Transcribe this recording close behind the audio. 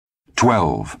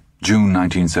12. June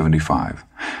 1975.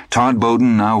 Todd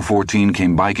Bowden, now 14,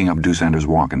 came biking up Doosander's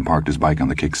Walk and parked his bike on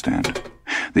the kickstand.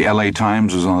 The L.A.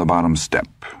 Times was on the bottom step.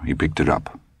 He picked it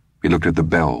up. He looked at the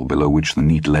bell, below which the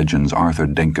neat legends Arthur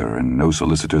Denker and no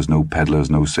solicitors, no peddlers,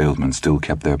 no salesmen still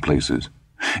kept their places.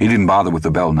 He didn't bother with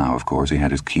the bell now, of course. He had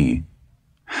his key.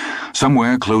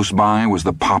 Somewhere close by was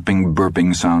the popping,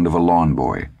 burping sound of a lawn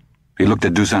boy. He looked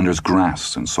at Doosander's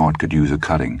grass and saw it could use a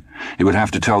cutting. He would have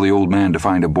to tell the old man to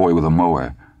find a boy with a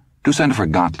mower. Doosander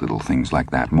forgot little things like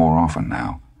that more often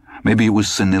now. Maybe it was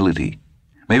senility.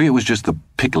 Maybe it was just the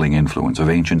pickling influence of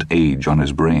ancient age on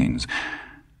his brains.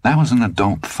 That was an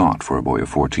adult thought for a boy of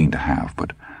 14 to have,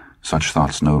 but such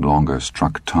thoughts no longer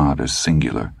struck Todd as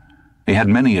singular. He had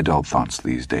many adult thoughts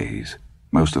these days.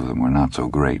 Most of them were not so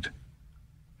great.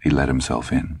 He let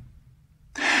himself in.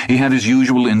 He had his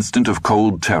usual instant of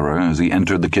cold terror as he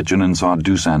entered the kitchen and saw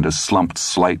Doosander slumped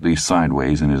slightly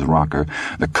sideways in his rocker,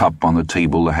 the cup on the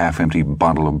table, the half-empty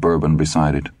bottle of bourbon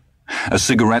beside it. A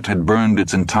cigarette had burned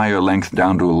its entire length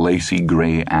down to a lacy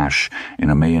gray ash in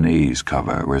a mayonnaise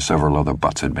cover where several other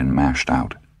butts had been mashed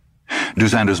out.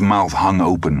 Doosander's mouth hung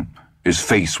open. His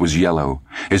face was yellow.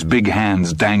 His big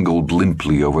hands dangled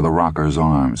limply over the rocker's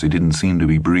arms. He didn't seem to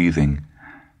be breathing.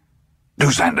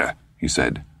 "Doosander," he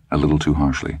said, a little too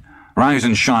harshly. "Rise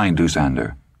and shine,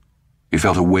 Doosander." He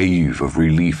felt a wave of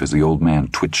relief as the old man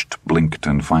twitched, blinked,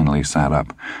 and finally sat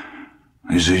up.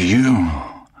 "Is it you?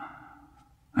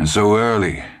 And so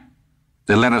early."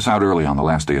 "They let us out early on the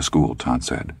last day of school," Todd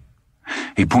said.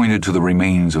 He pointed to the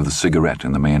remains of the cigarette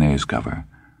in the mayonnaise cover.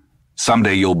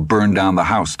 "Someday you'll burn down the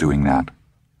house doing that."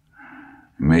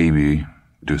 "Maybe,"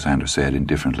 Doosander said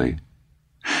indifferently.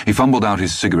 He fumbled out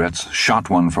his cigarettes,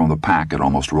 shot one from the pack. It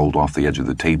almost rolled off the edge of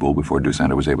the table before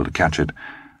Doosander was able to catch it,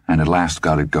 and at last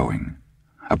got it going.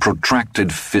 A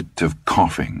protracted fit of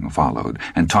coughing followed,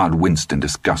 and Todd winced in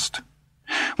disgust.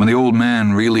 When the old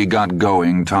man really got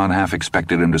going, Todd half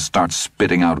expected him to start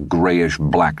spitting out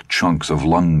grayish-black chunks of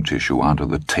lung tissue onto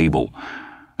the table,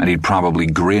 and he'd probably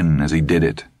grin as he did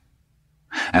it.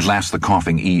 At last the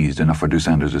coughing eased enough for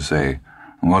Doosander to say,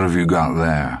 "What have you got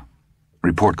there?"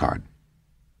 "Report card."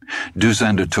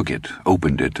 Doosander took it,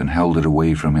 opened it, and held it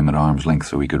away from him at arm's length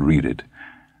so he could read it.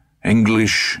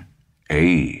 "English,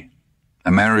 A.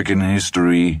 American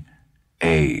history,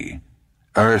 A.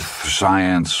 Earth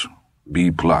science,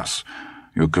 B+.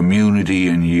 Your community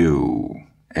and you,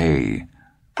 A.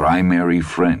 Primary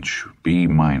French, B-.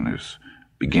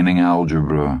 Beginning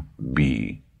algebra,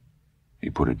 B." He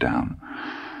put it down.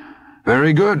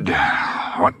 "Very good.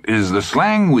 What is the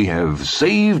slang? We have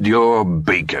saved your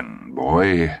bacon,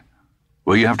 boy.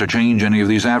 Will you have to change any of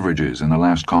these averages in the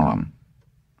last column?"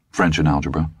 "French and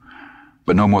algebra.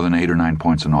 But no more than 8 or 9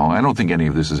 points in all. I don't think any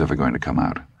of this is ever going to come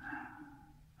out.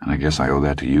 And I guess I owe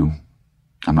that to you.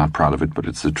 I'm not proud of it, but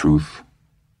it's the truth.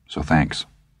 So thanks."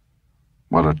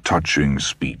 "What a touching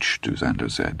speech,"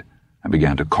 Doosander said, and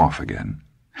began to cough again.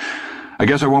 "I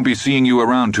guess I won't be seeing you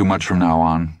around too much from now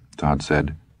on," Todd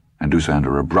said, and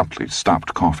Doosander abruptly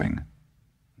stopped coughing.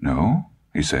 "No?"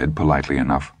 he said, politely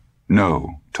enough.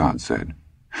 "No," Todd said.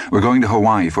 "We're going to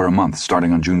Hawaii for a month,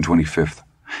 starting on June 25th.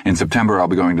 In September I'll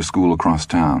be going to school across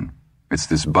town. It's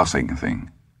this busing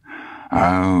thing."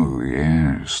 "Oh,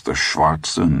 yes, the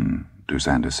Schwarzen,"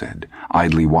 Doosander said,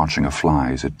 idly watching a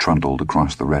fly as it trundled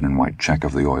across the red and white check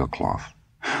of the oilcloth.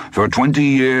 "For 20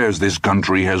 years this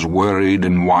country has worried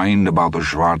and whined about the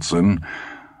Schwarzen.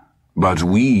 But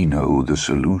we know the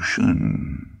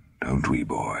solution, don't we,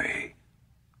 boy?"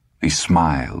 He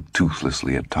smiled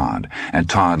toothlessly at Todd, and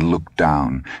Todd looked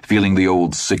down, feeling the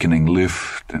old sickening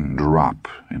lift and drop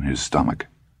in his stomach.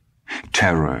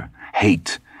 Terror,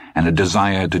 hate, and a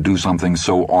desire to do something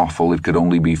so awful it could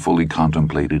only be fully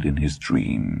contemplated in his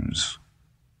dreams.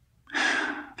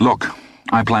 "Look,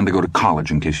 I plan to go to college,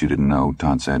 in case you didn't know,"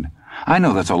 Todd said. "I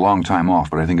know that's a long time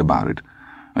off, but I think about it.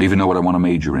 I even know what I want to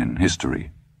major in, history."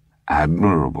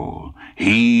 "Admirable.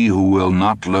 He who will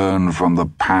not learn from the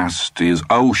past is—"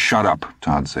 "Oh, shut up,"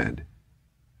 Todd said.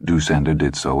 Doosander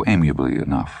did so amiably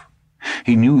enough.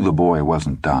 He knew the boy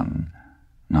wasn't done.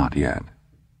 Not yet.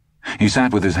 He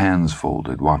sat with his hands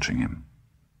folded, watching him.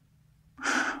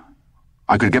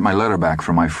 "I could get my letter back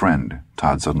from my friend,"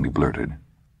 Todd suddenly blurted.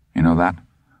 "You know that?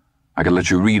 I could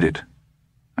let you read it,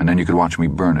 and then you could watch me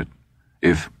burn it,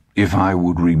 if I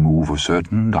would remove a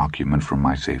certain document from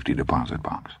my safety deposit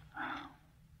box."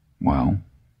 "Well,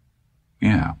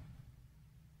 yeah."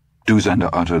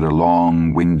 Doosander uttered a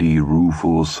long, windy,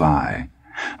 rueful sigh.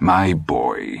 "My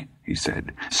boy, he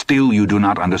said. "Still you do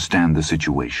not understand the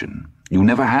situation. You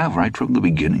never have right from the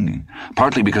beginning.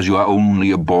 Partly because you are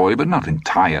only a boy, but not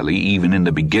entirely. Even in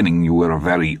the beginning you were a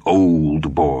very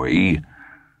old boy.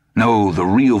 No, the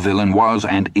real villain was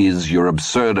and is your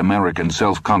absurd American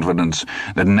self-confidence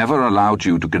that never allowed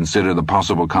you to consider the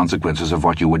possible consequences of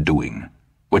what you were doing,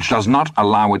 which does not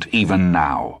allow it even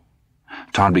now."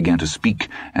 Todd began to speak,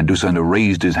 and Dussander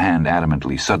raised his hand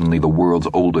adamantly, suddenly the world's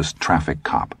oldest traffic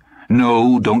cop.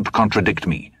 "No, don't contradict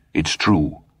me. It's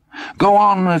true. Go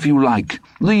on if you like.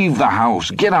 Leave the house.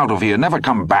 Get out of here. Never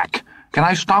come back. Can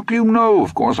I stop you? No,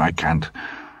 of course I can't.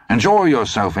 Enjoy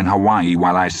yourself in Hawaii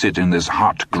while I sit in this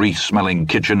hot, grease-smelling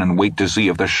kitchen and wait to see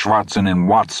if the Schwarzen and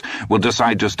Watts will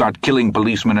decide to start killing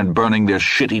policemen and burning their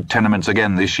shitty tenements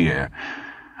again this year.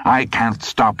 I can't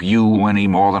stop you any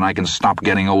more than I can stop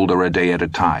getting older a day at a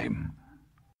time."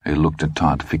 He looked at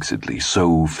Todd fixedly,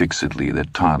 so fixedly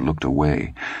that Todd looked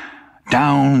away.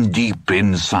 "Down deep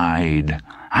inside,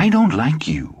 I don't like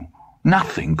you.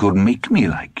 Nothing could make me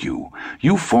like you.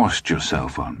 You forced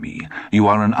yourself on me. You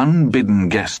are an unbidden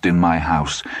guest in my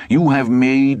house. You have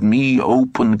made me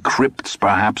open crypts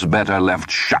perhaps better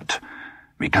left shut,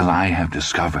 because I have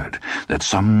discovered that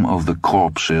some of the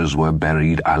corpses were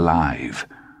buried alive,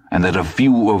 and that a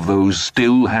few of those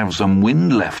still have some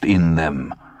wind left in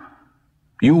them.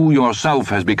 You yourself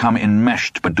has become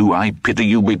enmeshed, but do I pity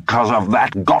you because of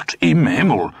that? Gott im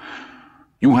Himmel!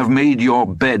 You have made your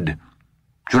bed.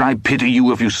 Should I pity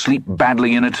you if you sleep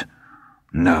badly in it?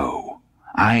 No,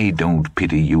 I don't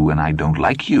pity you and I don't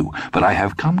like you, but I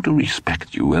have come to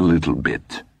respect you a little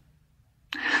bit.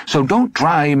 So don't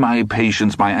try my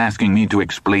patience by asking me to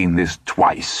explain this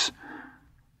twice.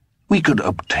 We could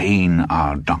obtain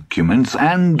our documents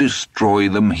and destroy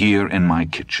them here in my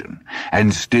kitchen,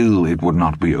 and still it would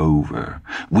not be over.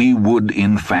 We would,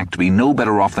 in fact, be no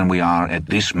better off than we are at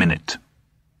this minute."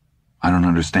 "I don't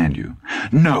understand you."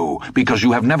 "No, because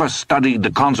you have never studied the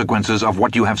consequences of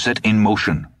what you have set in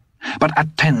motion. But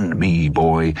attend me,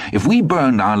 boy. If we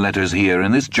burned our letters here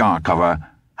in this jar cover,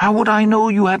 how would I know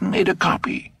you hadn't made a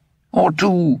copy? Or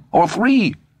two, or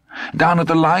three? Down at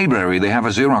the library they have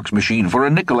a Xerox machine. For a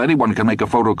nickel anyone can make a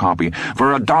photocopy.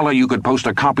 For $1 you could post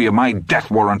a copy of my death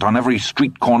warrant on every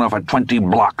street corner for 20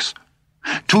 blocks.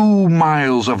 2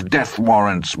 miles of death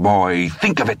warrants, boy.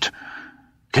 Think of it.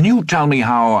 Can you tell me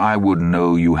how I would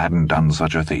know you hadn't done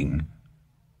such a thing?"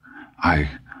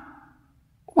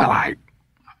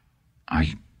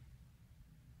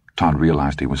 Todd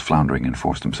realized he was floundering and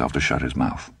forced himself to shut his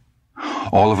mouth.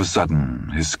 All of a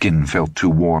sudden, his skin felt too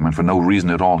warm, and for no reason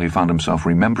at all he found himself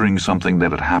remembering something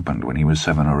that had happened when he was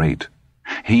 7 or 8.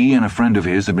 He and a friend of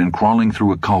his had been crawling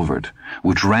through a culvert,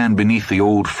 which ran beneath the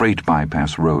old freight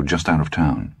bypass road just out of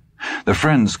town. The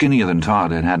friend, skinnier than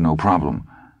Todd, had had no problem,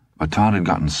 but Todd had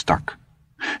gotten stuck.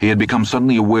 He had become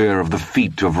suddenly aware of the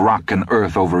feet of rock and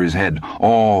earth over his head,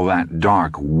 all that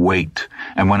dark weight,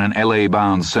 and when an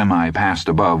LA-bound semi passed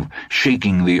above,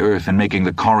 shaking the earth and making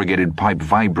the corrugated pipe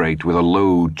vibrate with a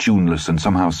low, tuneless, and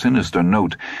somehow sinister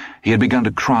note, he had begun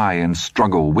to cry and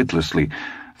struggle witlessly,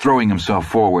 throwing himself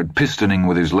forward, pistoning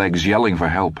with his legs, yelling for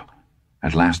help.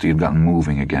 At last he had gotten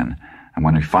moving again, and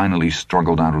when he finally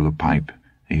struggled out of the pipe,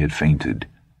 he had fainted.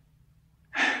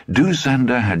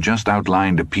 Dussander had just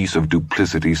outlined a piece of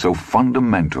duplicity so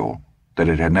fundamental that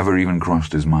it had never even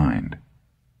crossed his mind.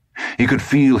 He could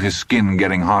feel his skin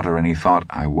getting hotter, and he thought,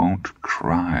 "I won't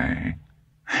cry.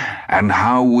 And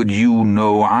how would you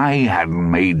know I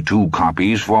hadn't made 2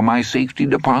 copies for my safety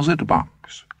deposit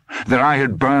box? That I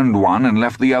had burned one and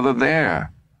left the other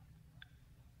there?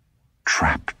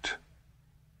 Trapped.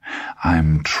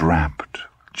 I'm trapped,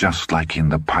 just like in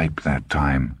the pipe that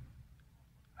time.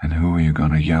 And who are you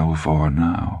going to yell for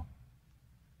now?"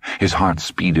 His heart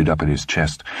speeded up at his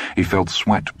chest. He felt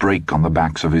sweat break on the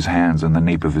backs of his hands and the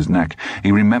nape of his neck.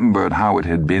 He remembered how it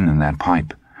had been in that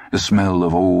pipe. The smell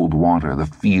of old water, the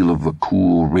feel of the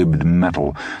cool ribbed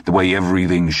metal, the way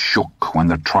everything shook when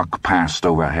the truck passed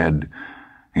overhead.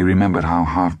 He remembered how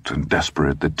hot and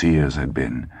desperate the tears had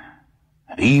been.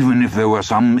 Even if there were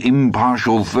some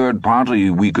impartial third party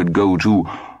we could go to,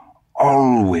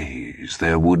 always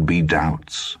there would be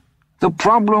doubts. The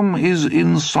problem is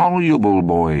insoluble,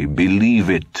 boy, believe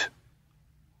it.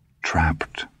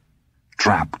 Trapped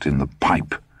in the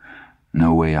pipe.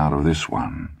 No way out of this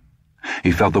one.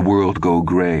 He felt the world go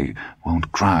gray.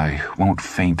 Won't cry, won't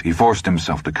faint. He forced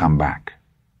himself to come back.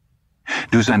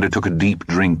 Dussander took a deep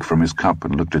drink from his cup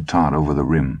and looked at Todd over the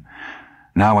rim.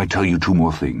 "Now I tell you 2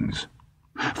 more things.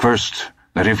 First,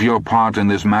 that if your part in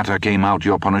this matter came out,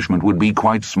 your punishment would be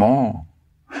quite small.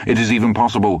 It is even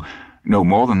possible, no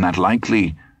more than that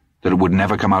likely, that it would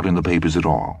never come out in the papers at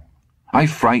all. I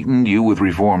frightened you with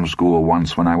reform school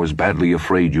once when I was badly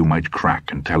afraid you might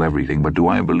crack and tell everything, but do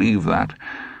I believe that?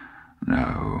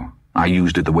 No. I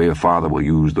used it the way a father will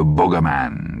use the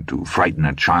boogerman to frighten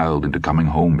a child into coming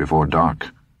home before dark.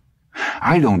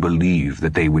 I don't believe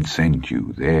that they would send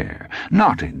you there.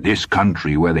 Not in this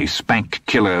country where they spank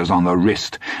killers on the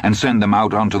wrist and send them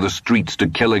out onto the streets to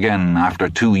kill again after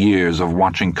 2 years of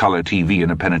watching color TV in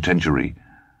a penitentiary.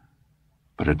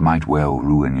 But it might well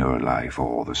ruin your life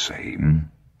all the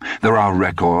same. There are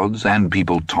records, and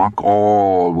people talk.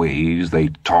 Always they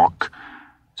talk.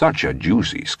 Such a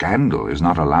juicy scandal is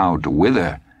not allowed to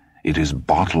wither. It is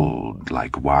bottled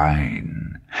like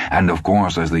wine. And of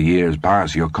course, as the years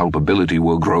pass, your culpability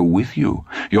will grow with you.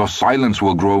 Your silence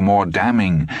will grow more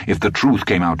damning. If the truth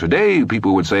came out today,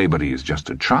 people would say, but he is just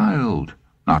a child,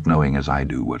 not knowing as I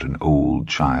do what an old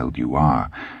child you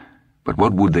are. But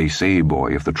what would they say,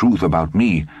 boy, if the truth about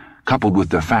me, coupled with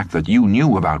the fact that you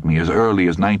knew about me as early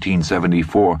as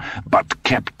 1974, but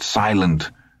kept silent,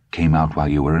 came out while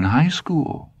you were in high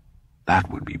school?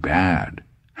 That would be bad.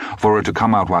 For it to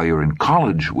come out while you're in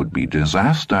college would be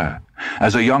disaster.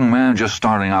 As a young man just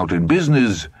starting out in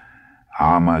business,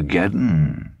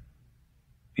 Armageddon.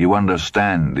 You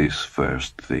understand this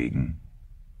first thing?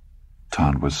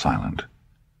 Todd was silent,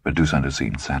 but Dusander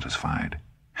seemed satisfied.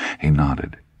 He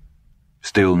nodded.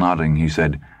 Still nodding, he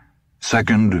said,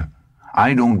 Second,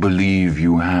 I don't believe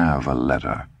you have a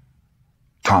letter.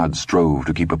 Todd strove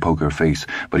to keep a poker face,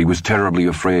 but he was terribly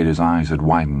afraid his eyes had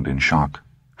widened in shock.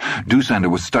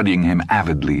 Dusander was studying him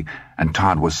avidly, and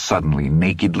Todd was suddenly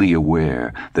nakedly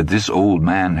aware that this old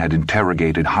man had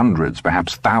interrogated hundreds,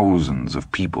 perhaps thousands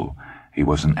of people. He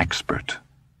was an expert.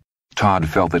 Todd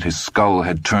felt that his skull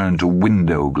had turned to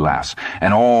window glass,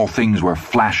 and all things were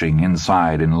flashing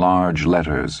inside in large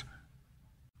letters.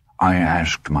 I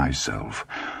asked myself,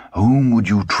 whom would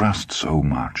you trust so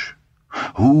much?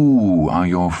 Who are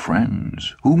your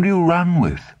friends? Whom do you run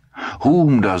with?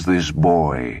 Whom does this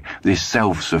boy, this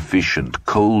self-sufficient,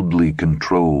 coldly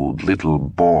controlled little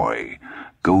boy,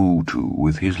 go to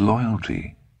with his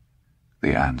loyalty?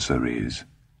 The answer is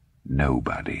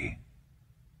nobody.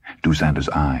 Dusander's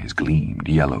eyes gleamed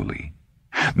yellowly.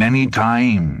 Many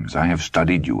times I have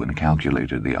studied you and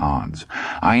calculated the odds.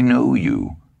 I know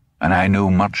you, and I know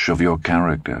much of your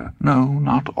character. No,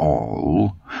 not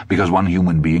all, because one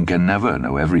human being can never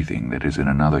know everything that is in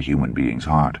another human being's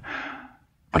heart.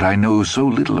 But I know so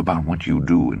little about what you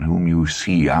do and whom you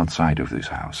see outside of this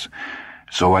house.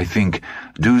 So I think,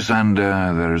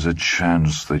 Dusander, there is a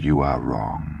chance that you are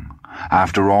wrong.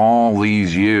 After all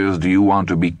these years, do you want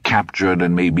to be captured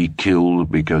and maybe killed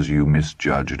because you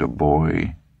misjudged a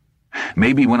boy?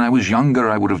 Maybe when I was younger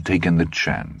I would have taken the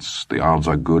chance. The odds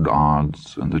are good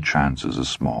odds, and the chance is a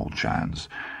small chance.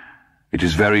 It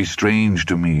is very strange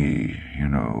to me, you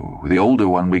know. The older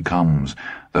one becomes,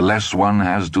 the less one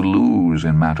has to lose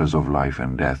in matters of life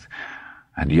and death,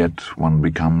 and yet one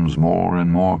becomes more and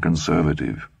more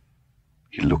conservative.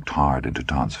 He looked hard into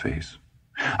Todd's face.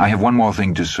 I have one more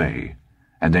thing to say,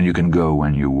 and then you can go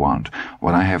when you want.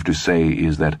 What I have to say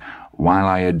is that while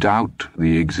I doubt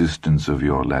the existence of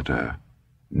your letter,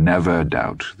 never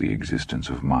doubt the existence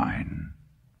of mine.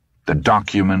 The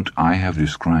document I have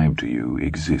described to you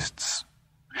exists.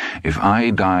 If I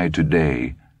die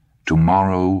today,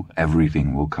 tomorrow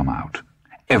everything will come out.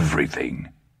 Everything.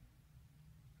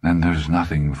 Then there's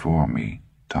nothing for me,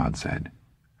 Todd said.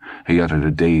 He uttered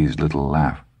a dazed little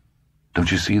laugh.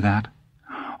 Don't you see that?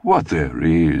 What there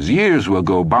is. Years will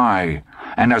go by,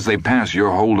 and as they pass,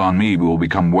 your hold on me will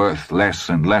become worth less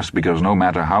and less, because no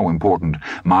matter how important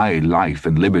my life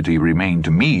and liberty remain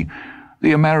to me,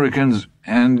 the Americans,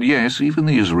 and yes, even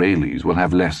the Israelis, will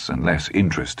have less and less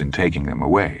interest in taking them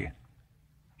away.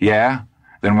 Yeah?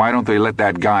 Then why don't they let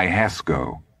that guy Hess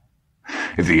go?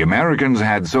 If the Americans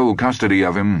had sole custody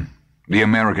of him, the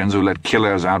Americans who let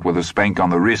killers out with a spank on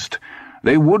the wrist,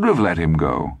 they would have let him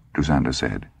go, Dusander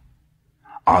said.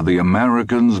 Are the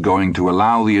Americans going to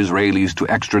allow the Israelis to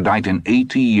extradite an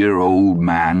 80-year-old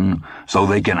man so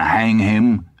they can hang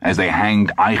him as they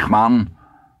hanged Eichmann?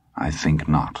 I think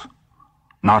not.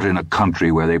 Not in a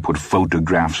country where they put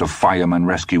photographs of firemen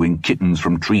rescuing kittens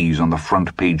from trees on the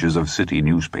front pages of city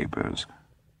newspapers.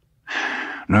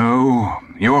 No,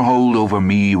 your hold over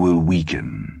me will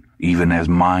weaken, even as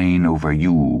mine over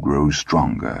you grows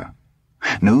stronger.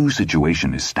 No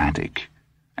situation is static,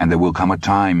 and there will come a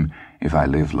time, if I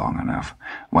live long enough,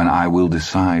 when I will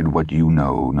decide what you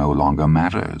know no longer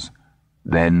matters.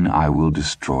 Then I will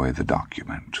destroy the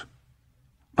document.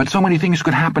 But so many things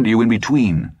could happen to you in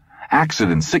between.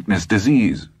 Accident, sickness,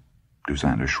 disease.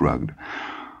 Dusander shrugged.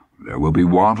 There will be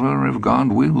water if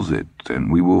God wills it,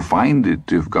 and we will find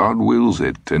it if God wills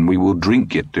it, and we will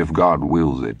drink it if God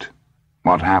wills it.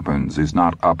 What happens is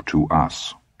not up to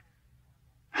us."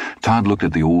 Todd looked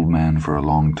at the old man for a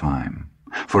long time,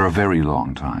 for a very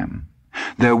long time.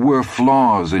 There were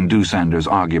flaws in Doosander's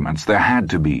arguments. There had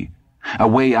to be. A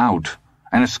way out,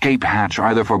 an escape hatch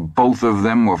either for both of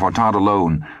them or for Todd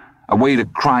alone. A way to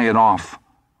cry it off.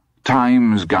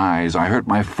 "Times, guys, I hurt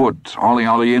my foot, ollie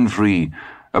ollie in free."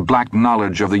 A black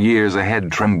knowledge of the years ahead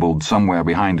trembled somewhere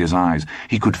behind his eyes.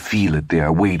 He could feel it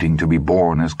there, waiting to be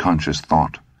born as conscious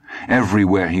thought.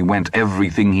 Everywhere he went,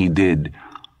 everything he did.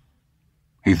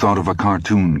 He thought of a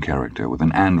cartoon character with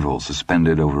an anvil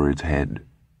suspended over its head.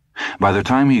 By the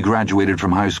time he graduated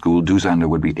from high school, Doosander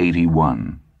would be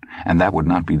 81, and that would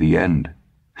not be the end.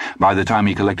 By the time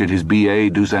he collected his B.A.,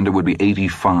 Doosander would be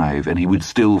 85, and he would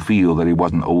still feel that he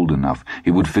wasn't old enough. He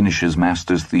would finish his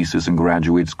master's thesis and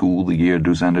graduate school the year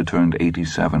Doosander turned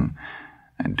 87,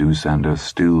 and Doosander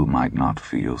still might not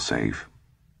feel safe.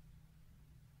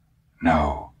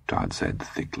 "No," Todd said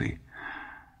thickly.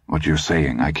 "What you're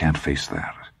saying, I can't face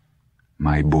that."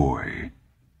 "My boy,"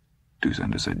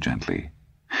 Doosander said gently.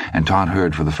 And Todd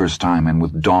heard for the first time, and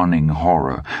with dawning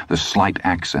horror, the slight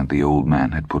accent the old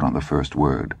man had put on the first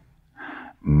word.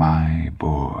 "My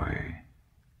boy,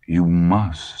 you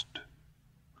must."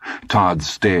 Todd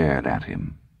stared at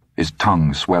him, his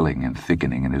tongue swelling and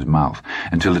thickening in his mouth,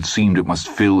 until it seemed it must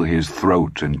fill his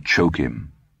throat and choke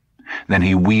him. Then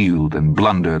he wheeled and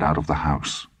blundered out of the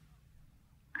house.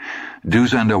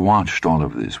 Doosander watched all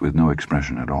of this with no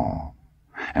expression at all.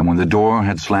 And when the door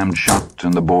had slammed shut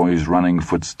and the boy's running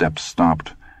footsteps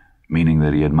stopped, meaning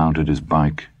that he had mounted his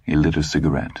bike, he lit a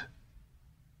cigarette.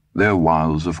 There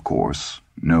was, of course,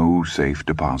 no safe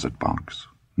deposit box,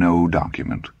 no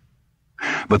document.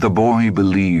 But the boy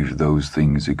believed those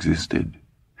things existed.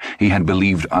 He had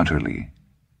believed utterly.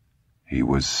 He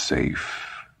was safe.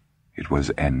 It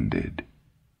was ended.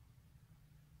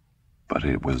 But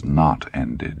it was not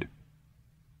ended.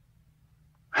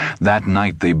 That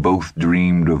night they both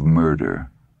dreamed of murder,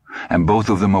 and both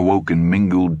of them awoke in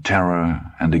mingled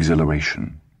terror and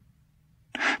exhilaration.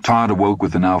 Todd awoke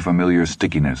with the now familiar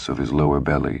stickiness of his lower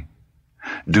belly.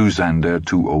 Doosander,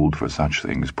 too old for such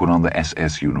things, put on the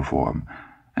SS uniform,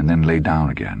 and then lay down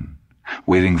again,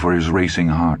 waiting for his racing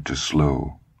heart to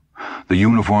slow. The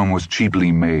uniform was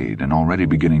cheaply made and already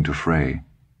beginning to fray.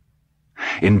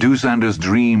 In Doosander's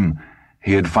dream,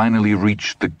 he had finally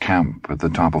reached the camp at the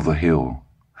top of the hill.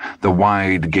 The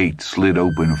wide gate slid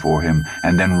open for him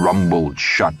and then rumbled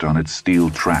shut on its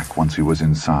steel track once he was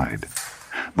inside.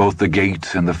 Both the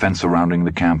gate and the fence surrounding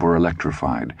the camp were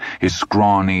electrified. His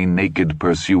scrawny, naked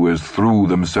pursuers threw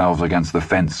themselves against the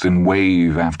fence in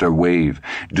wave after wave.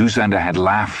 Doosander had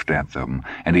laughed at them,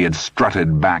 and he had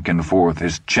strutted back and forth,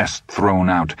 his chest thrown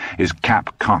out, his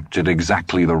cap cocked at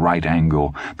exactly the right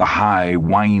angle. The high,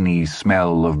 whiny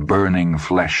smell of burning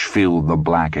flesh filled the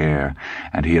black air,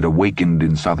 and he had awakened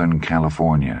in Southern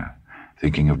California,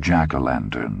 thinking of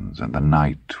jack-o'-lanterns and the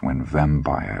night when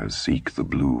vampires seek the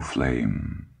blue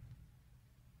flame.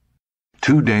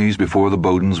 2 days before the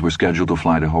Bowdens were scheduled to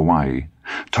fly to Hawaii,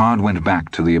 Todd went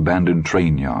back to the abandoned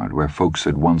train yard where folks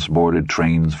had once boarded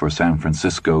trains for San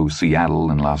Francisco,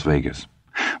 Seattle, and Las Vegas,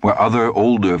 where other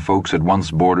older folks had once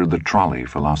boarded the trolley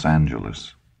for Los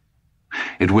Angeles.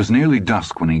 It was nearly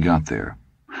dusk when he got there.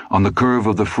 On the curve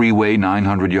of the freeway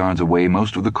 900 yards away,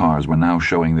 most of the cars were now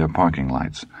showing their parking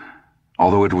lights.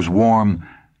 Although it was warm,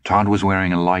 Todd was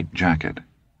wearing a light jacket.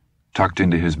 Tucked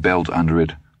into his belt under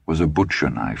it was a butcher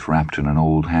knife wrapped in an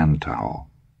old hand towel.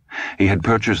 He had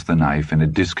purchased the knife in a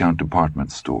discount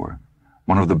department store,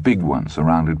 one of the big ones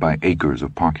surrounded by acres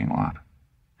of parking lot.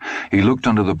 He looked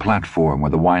under the platform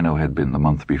where the wino had been the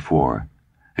month before.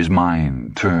 His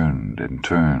mind turned and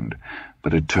turned,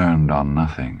 but it turned on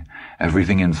nothing.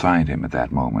 Everything inside him at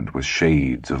that moment was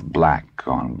shades of black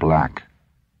on black.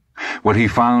 What he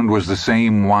found was the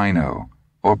same wino,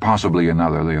 or possibly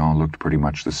another. They all looked pretty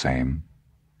much the same.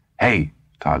 "Hey,"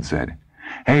 Todd said.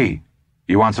 "Hey,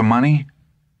 you want some money?"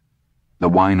 The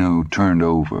wino turned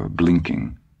over,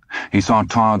 blinking. He saw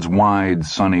Todd's wide,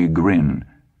 sunny grin,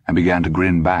 and began to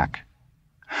grin back.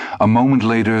 A moment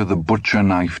later, the butcher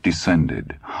knife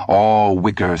descended, all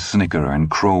wicker snicker and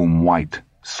chrome white,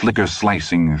 slicker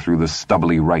slicing through the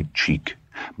stubbly right cheek.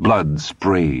 Blood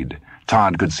sprayed.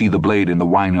 Todd could see the blade in the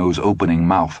wino's opening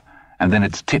mouth, and then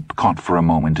its tip caught for a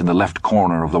moment in the left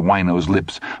corner of the wino's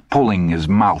lips, pulling his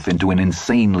mouth into an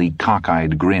insanely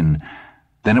cockeyed grin.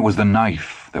 Then it was the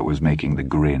knife that was making the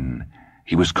grin.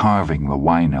 He was carving the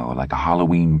wino like a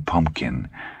Halloween pumpkin.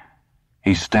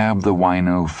 He stabbed the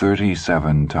wino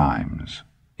 37 times.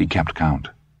 He kept count.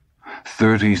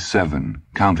 37,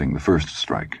 counting the first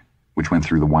strike, which went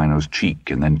through the wino's cheek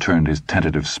and then turned his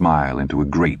tentative smile into a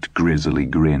great grisly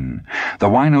grin. The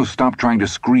wino stopped trying to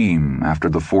scream after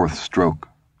the 4th stroke.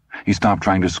 He stopped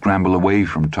trying to scramble away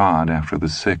from Todd after the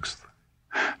 6th.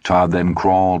 Todd then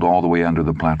crawled all the way under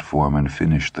the platform and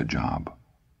finished the job.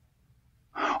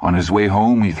 On his way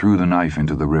home, he threw the knife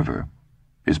into the river.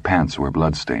 His pants were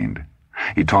blood-stained.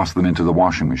 He tossed them into the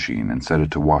washing machine and set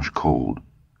it to wash cold.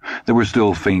 There were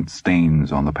still faint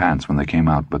stains on the pants when they came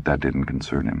out, but that didn't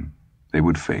concern him. They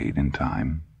would fade in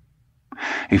time.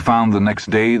 He found the next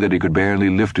day that he could barely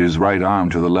lift his right arm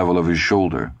to the level of his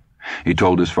shoulder. He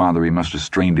told his father he must have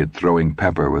strained it throwing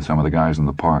pepper with some of the guys in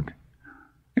the park.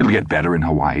 "It'll get better in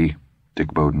Hawaii,"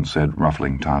 Dick Bowden said,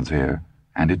 ruffling Todd's hair.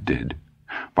 And it did.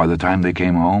 By the time they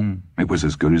came home, it was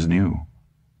as good as new.